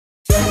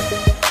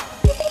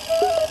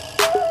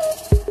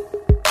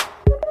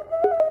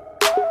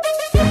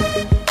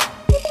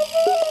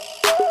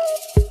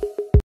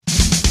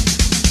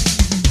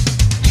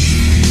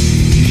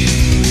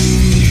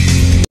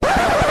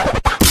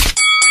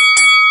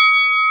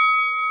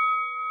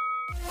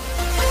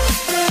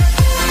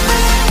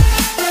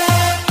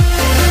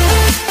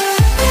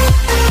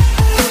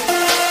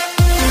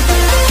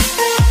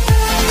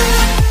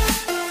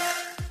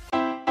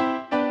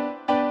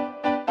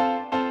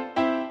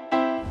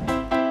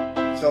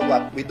So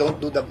what? We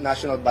don't do the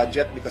national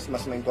budget because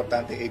mas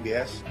importante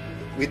ABS.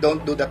 We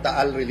don't do the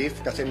Taal relief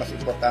kasi mas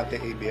importante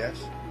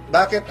ABS.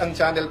 Bakit ang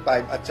Channel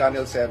 5 at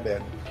Channel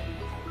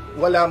 7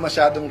 wala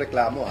masyadong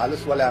reklamo?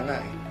 Halos wala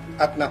nga eh.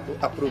 At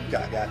na-approve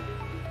ka agad.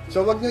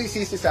 So wag nyo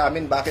isisi sa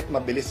amin bakit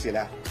mabilis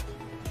sila.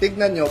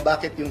 Tignan nyo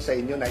bakit yung sa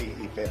inyo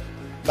naiipit.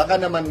 Baka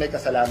naman may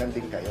kasalanan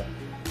din kayo.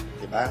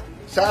 Diba?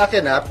 Sa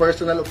akin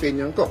personal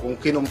opinion ko,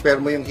 kung kinumpare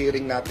mo yung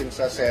hearing natin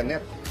sa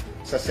Senate,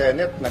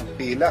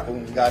 nagpila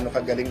kung gaano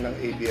kagaling ng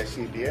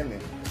ABS-CBN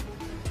eh.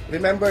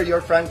 Remember, your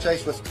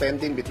franchise was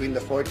pending between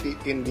the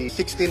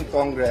 16th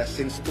Congress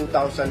since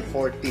 2014.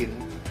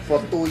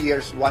 For 2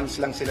 years,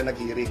 once lang sila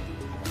nag-hearing.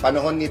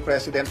 Panahon ni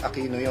President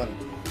Aquino yon.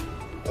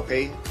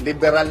 Okay?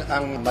 Liberal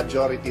ang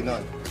majority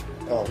nun.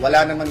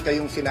 Wala naman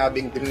kayong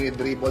sinabing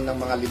dinidribble ng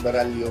mga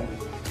liberal yung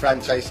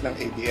franchise ng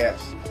ABS.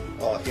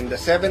 In the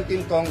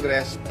 17th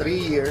Congress, 3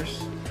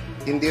 years,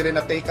 hindi rin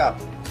na-take up.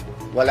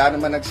 Wala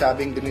naman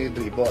nagsabing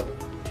dinidribble.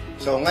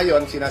 So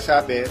ngayon,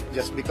 sinasabi,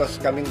 just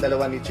because kaming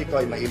dalawa ni Chico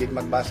ay mahilig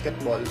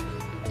mag-basketball,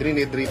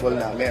 dinidribble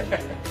namin.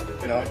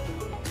 You know?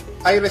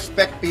 I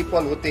respect people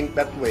who think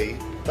that way,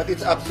 but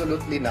it's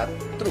absolutely not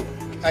true.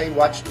 I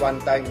watched one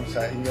time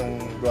sa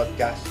inyong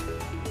broadcast.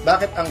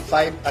 Bakit ang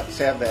 5 at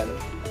 7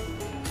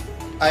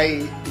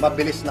 ay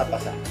mabilis na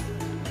pasa?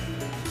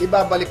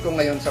 Ibabalik ko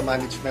ngayon sa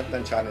management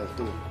ng Channel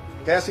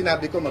 2. Kaya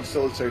sinabi ko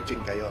mag-soul searching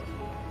kayo.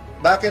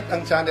 Bakit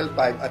ang Channel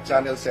 5 at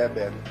Channel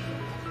 7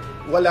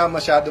 wala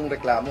masyadong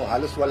reklamo?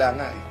 Halos wala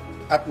nga eh.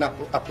 At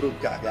na-approve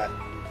ka agad.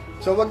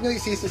 So wag nyo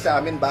isisi sa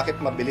amin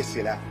bakit mabilis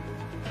sila.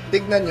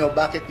 Tignan nyo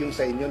bakit yung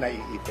sa inyo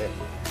naiipit.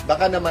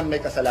 Baka naman may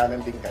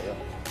kasalanan din kayo.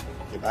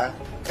 Diba?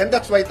 And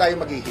that's why tayo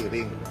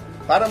mag-hearing.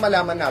 Para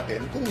malaman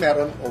natin kung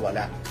meron o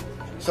wala.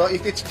 So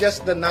if it's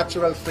just the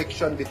natural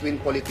friction between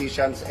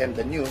politicians and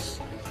the news,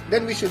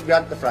 then we should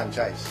grant the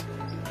franchise.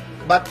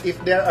 But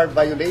if there are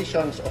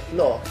violations of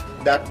law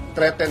that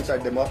threatens our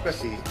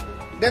democracy,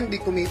 then the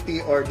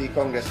committee or the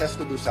Congress has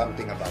to do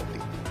something about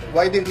it.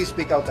 Why didn't he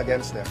speak out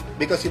against them?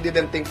 Because he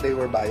didn't think they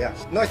were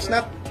biased. No, it's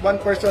not one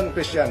person,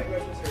 Christian.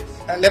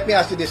 Let me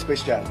ask you this,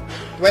 Christian.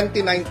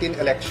 2019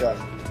 election,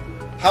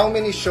 how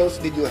many shows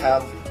did you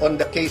have on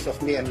the case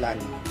of me and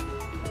Lani?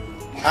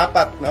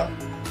 4, no?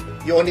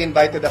 You only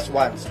invited us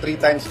once. 3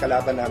 times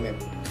kalaban namin.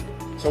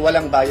 So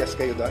walang bias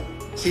kayo doon.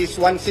 Si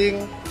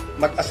Swansing,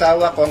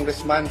 mag-asawa,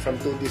 congressman from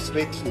 2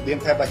 districts, you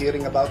didn't have a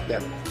hearing about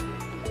them.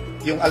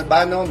 Yung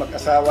Albano,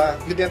 mag-asawa,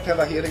 you didn't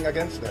have a hearing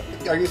against them.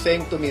 Are you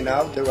saying to me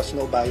now there was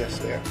no bias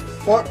there?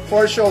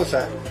 4 shows,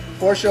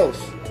 4 shows.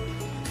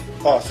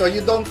 So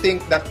you don't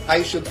think that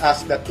I should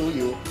ask that to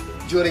you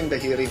during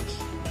the hearings?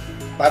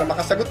 Para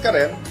makasagot ka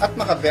rin at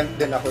makavent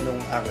din ako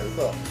nung angle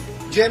ko.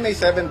 GMA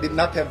 7 did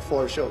not have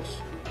 4 shows.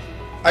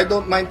 I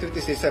don't mind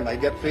criticism. I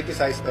get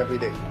criticized every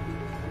day.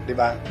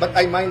 Diba? But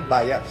I mind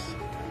bias.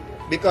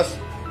 Because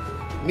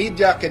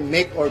media can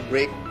make or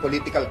break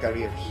political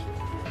careers.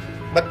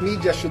 But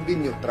media should be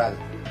neutral.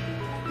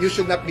 You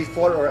should not be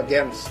for or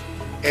against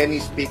any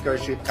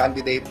speakership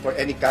candidate for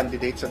any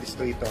candidate sa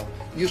distrito.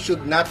 You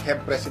should not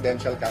have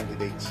presidential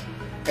candidates.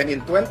 And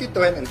in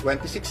 2010 and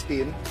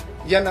 2016,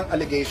 yan ang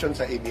allegation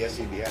sa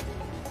ABS-CBN.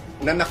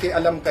 Na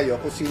nakialam kayo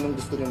kung sinong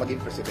gusto niyo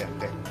maging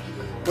presidente.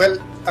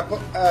 Well,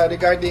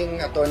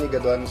 regarding Atty.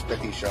 Gadon's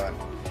petition,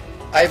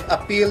 I've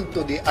appealed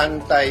to the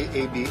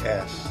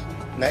anti-ABS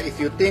na if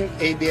you think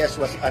ABS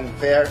was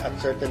unfair at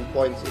certain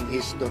points in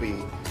history,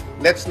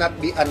 let's not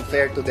be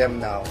unfair to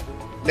them now.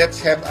 Let's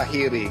have a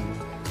hearing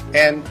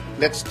and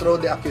let's throw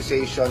the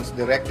accusations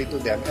directly to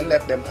them and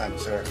let them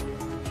answer.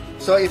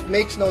 So it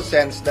makes no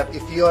sense that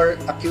if you're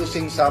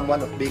accusing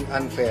someone of being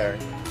unfair,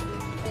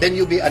 then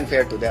you be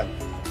unfair to them.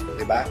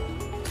 Diba?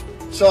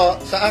 So,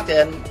 sa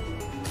akin,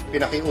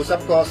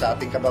 pinakiusap ko sa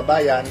ating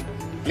kababayan,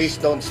 please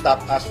don't stop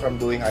us from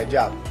doing our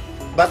job.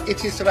 But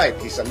it's his right.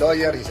 He's a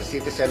lawyer, he's a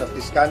citizen of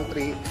this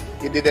country.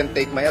 He didn't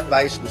take my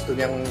advice. Gusto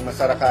niyang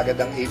masara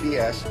kagad ang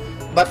ABS.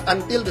 But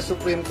until the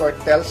Supreme Court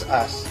tells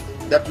us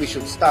that we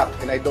should stop,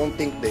 and I don't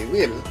think they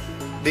will,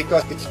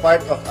 because it's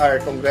part of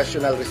our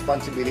congressional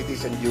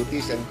responsibilities and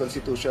duties and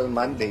constitutional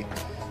mandate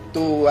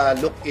to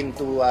look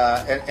into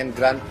and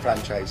grant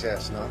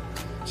franchises, no?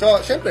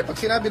 So, syempre,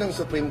 pag sinabi ng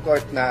Supreme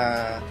Court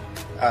na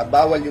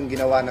bawal yung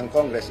ginawa ng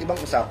Congress, ibang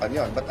usapan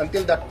yon. But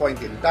until that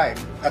point in time,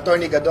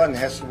 Atty. Gadon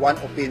has one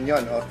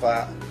opinion of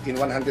in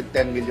 110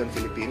 million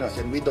Filipinos,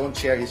 and we don't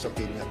share his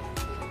opinion.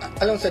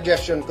 Alang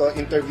suggestion ko,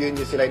 interviewin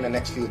niyo sila in the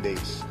next few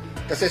days.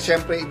 Kasi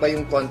syempre, iba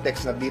yung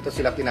context na dito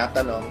sila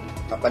tinatanong,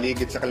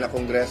 kapaligid sa kanilang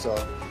Kongreso.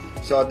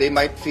 So, they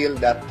might feel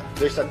that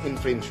there's an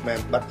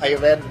infringement. But I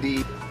read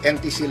the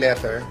NTC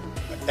letter,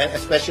 and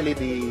especially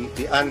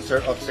the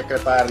answer of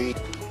Secretary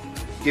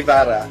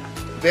Guevara,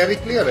 very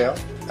clear,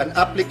 an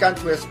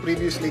applicant who has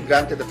previously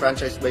granted the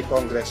franchise by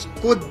Congress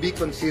could be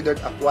considered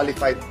a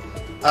qualified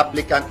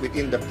applicant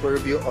within the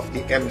purview of the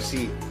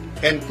MC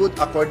and could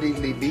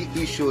accordingly be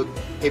issued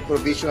a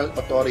provisional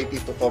authority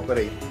to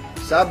operate,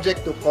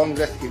 subject to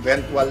Congress'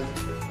 eventual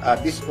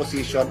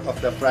disposition of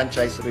the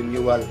franchise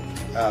renewal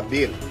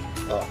bill.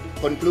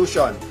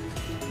 Conclusion,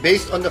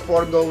 Based on the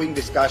foregoing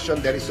discussion,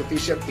 there is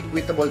sufficient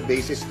equitable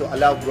basis to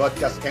allow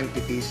broadcast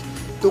entities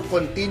to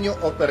continue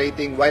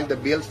operating while the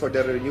bills for the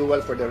renewal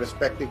for the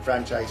respective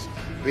franchise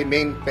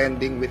remain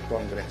pending with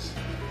Congress.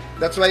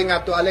 That's why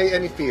nga, to allay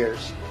any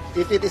fears,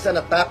 if it is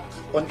an attack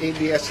on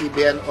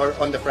ABS-CBN or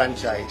on the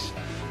franchise,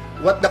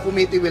 what the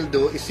committee will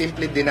do is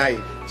simply deny,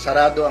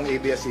 sarado ang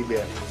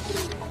ABS-CBN.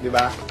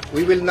 Diba?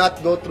 We will not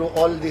go through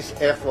all this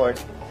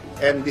effort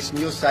and these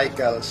news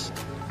cycles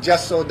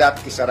just so that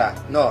isara.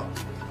 No.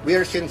 We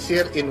are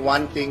sincere in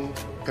wanting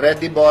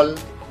credible,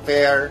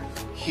 fair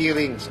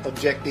hearings,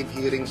 objective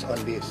hearings on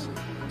this.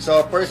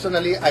 So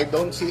personally, I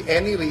don't see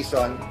any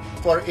reason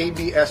for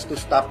ABS to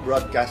stop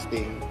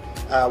broadcasting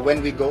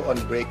when we go on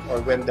break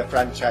or when the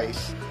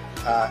franchise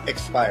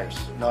expires,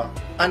 no?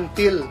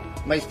 Until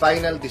may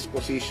final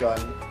disposition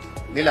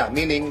nila,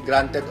 meaning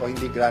granted o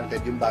hindi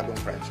granted yung bagong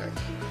franchise.